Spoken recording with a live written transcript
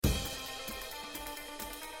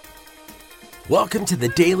Welcome to the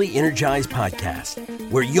Daily Energize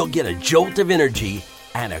Podcast, where you'll get a jolt of energy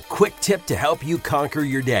and a quick tip to help you conquer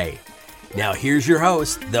your day. Now here's your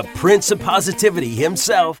host, the Prince of Positivity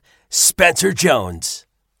himself, Spencer Jones.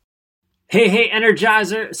 Hey,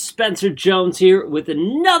 Energizer, Spencer Jones here with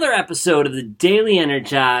another episode of the Daily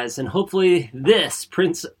Energize, and hopefully this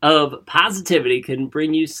Prince of Positivity can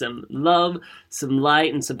bring you some love, some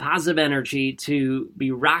light, and some positive energy to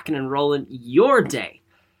be rocking and rolling your day.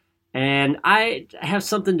 And I have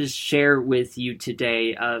something to share with you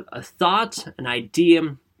today, a thought, an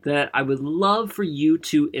idea that I would love for you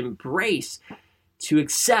to embrace, to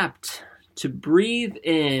accept, to breathe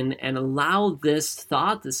in and allow this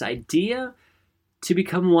thought, this idea, to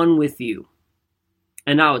become one with you.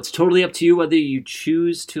 And now it's totally up to you whether you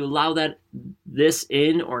choose to allow this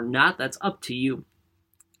in or not. That's up to you.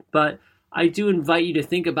 But I do invite you to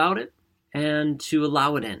think about it and to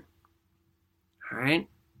allow it in. All right?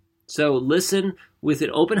 So listen with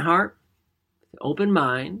an open heart, an open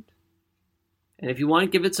mind, and if you want to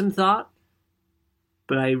give it some thought,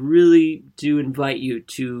 but I really do invite you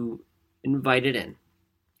to invite it in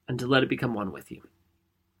and to let it become one with you.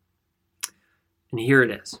 And here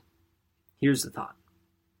it is. Here's the thought.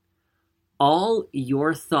 All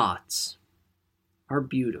your thoughts are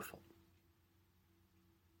beautiful.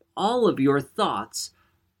 All of your thoughts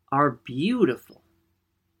are beautiful.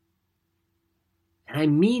 And I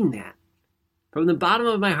mean that. From the bottom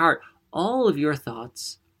of my heart, all of your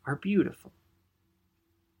thoughts are beautiful.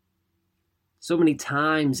 So many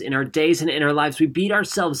times in our days and in our lives, we beat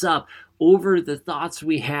ourselves up over the thoughts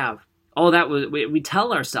we have. We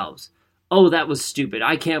tell ourselves, oh, that was stupid.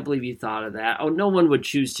 I can't believe you thought of that. Oh, no one would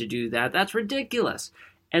choose to do that. That's ridiculous.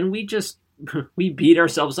 And we beat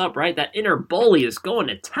ourselves up, right? That inner bully is going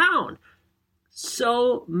to town.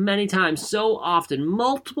 So many times, so often,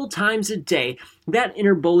 multiple times a day, that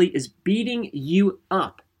inner bully is beating you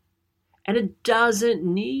up. And it doesn't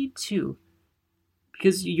need to,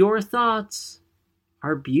 because your thoughts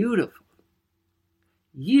are beautiful.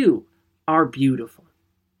 You are beautiful.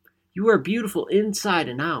 You are beautiful inside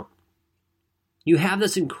and out. You have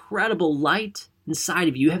this incredible light inside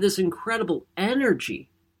of you. You have this incredible energy.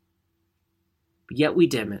 But yet we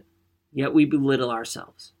dim it. Yet we belittle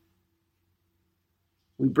ourselves.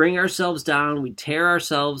 We bring ourselves down, we tear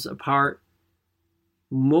ourselves apart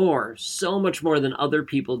so much more than other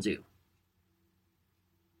people do.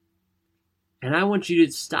 And I want you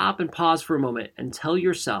to stop and pause for a moment and tell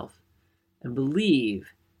yourself and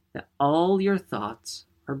believe that all your thoughts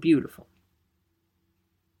are beautiful.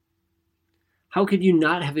 How could you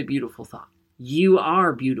not have a beautiful thought? You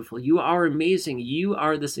are beautiful. You are amazing. You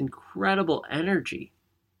are this incredible energy.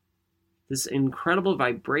 This incredible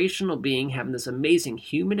vibrational being having this amazing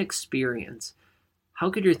human experience. How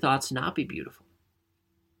could your thoughts not be beautiful?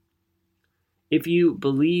 If you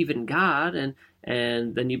believe in God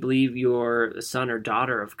and then you believe you're the son or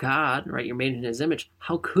daughter of God, right? You're made in His image.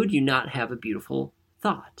 How could you not have a beautiful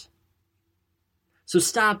thought? So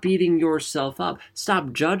stop beating yourself up.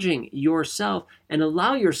 Stop judging yourself and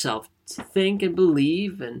allow yourself to think and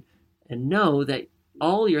believe and know that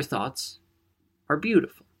all your thoughts are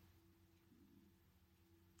beautiful.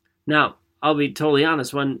 Now, I'll be totally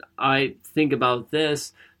honest. When I think about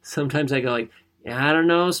this, sometimes I go like, I don't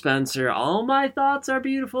know, Spencer, all my thoughts are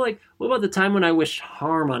beautiful. Like, what about the time when I wished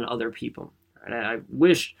harm on other people? Right? I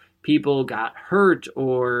wished people got hurt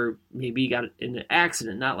or maybe got in an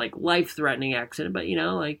accident, not like life-threatening accident, but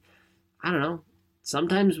I don't know.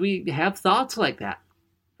 Sometimes we have thoughts like that.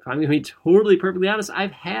 If I'm going to be totally perfectly honest,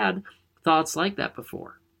 I've had thoughts like that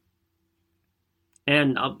before.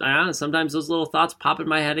 And I'll be honest, sometimes those little thoughts pop in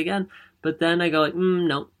my head again, but then I go like,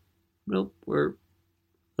 nope,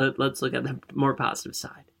 let's look at the more positive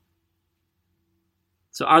side.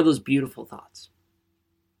 So are those beautiful thoughts?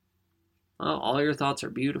 Well, all your thoughts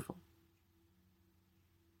are beautiful.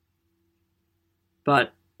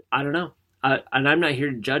 But I don't know. And I'm not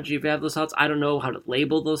here to judge you if you have those thoughts. I don't know how to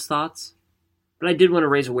label those thoughts. But I did want to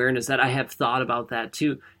raise awareness that I have thought about that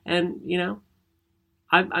too. And,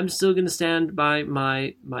 I'm still going to stand by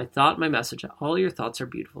my thought, my message. All your thoughts are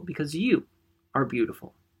beautiful because you are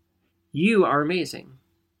beautiful. You are amazing.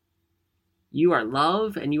 You are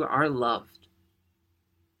love and you are loved.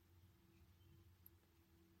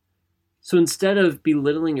 So instead of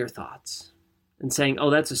belittling your thoughts and saying, oh,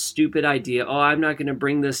 that's a stupid idea. Oh, I'm not going to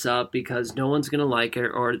bring this up because no one's going to like it,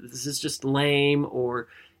 or this is just lame, or,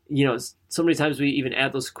 so many times we even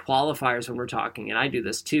add those qualifiers when we're talking, and I do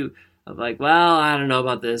this too. Of like, well, I don't know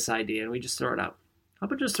about this idea, and we just throw it out. How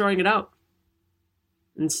about just throwing it out?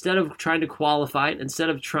 Instead of trying to qualify it, instead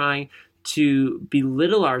of trying to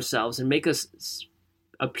belittle ourselves and make us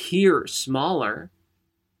appear smaller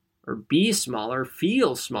or be smaller,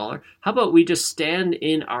 feel smaller. How about we just stand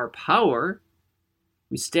in our power?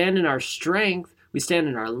 We stand in our strength. We stand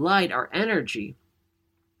in our light, our energy,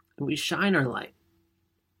 and we shine our light.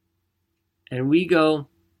 And we go,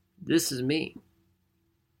 this is me.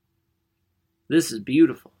 This is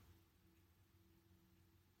beautiful.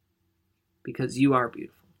 Because you are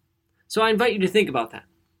beautiful. So I invite you to think about that.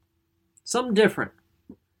 Something different.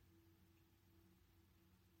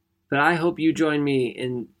 But I hope you join me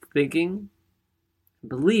in thinking,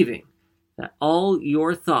 believing that all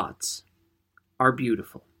your thoughts are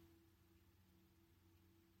beautiful.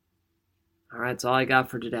 All right, that's all I got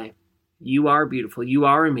for today. You are beautiful. You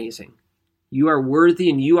are amazing. You are worthy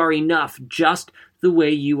and you are enough just the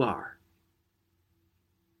way you are.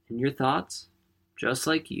 And your thoughts, just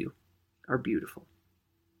like you, are beautiful.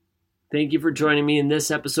 Thank you for joining me in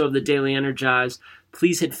this episode of the Daily Energize.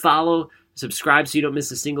 Please hit follow, subscribe so you don't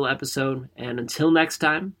miss a single episode. And until next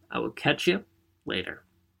time, I will catch you later.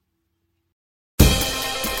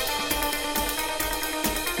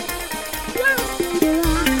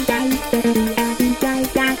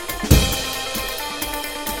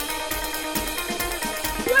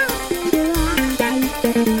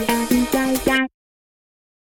 Yeah.